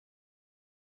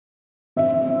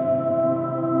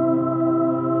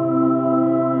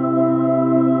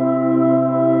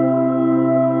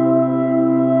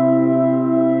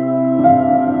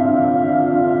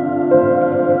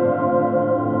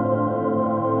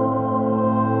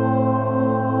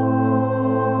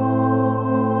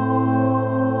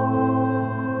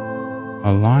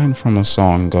A line from a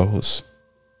song goes,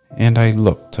 "And I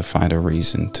look to find a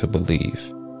reason to believe."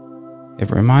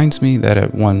 It reminds me that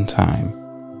at one time,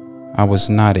 I was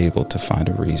not able to find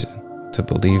a reason to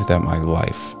believe that my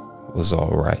life was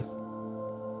all right.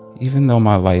 Even though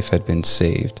my life had been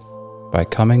saved by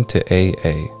coming to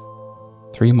AA,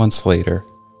 3 months later,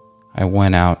 I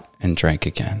went out and drank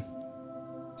again.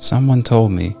 Someone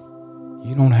told me,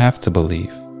 "You don't have to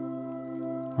believe.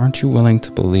 Aren't you willing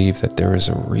to believe that there is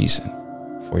a reason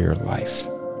for your life,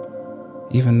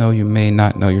 even though you may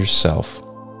not know yourself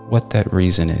what that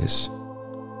reason is,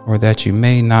 or that you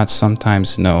may not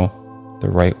sometimes know the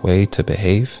right way to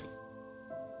behave?"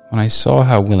 When I saw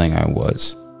how willing I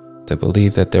was to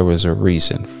believe that there was a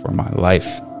reason for my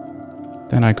life,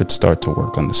 then I could start to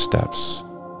work on the steps.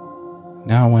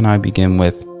 Now when I begin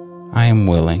with, "I am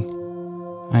willing,"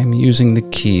 I am using the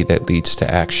key that leads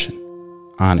to action,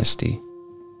 honesty,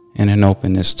 and an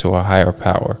openness to a higher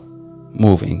power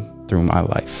moving through my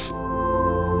life.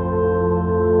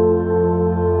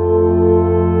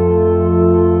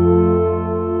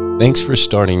 Thanks for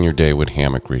starting your day with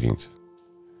hammock readings.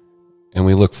 And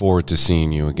we look forward to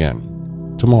seeing you again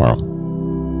tomorrow.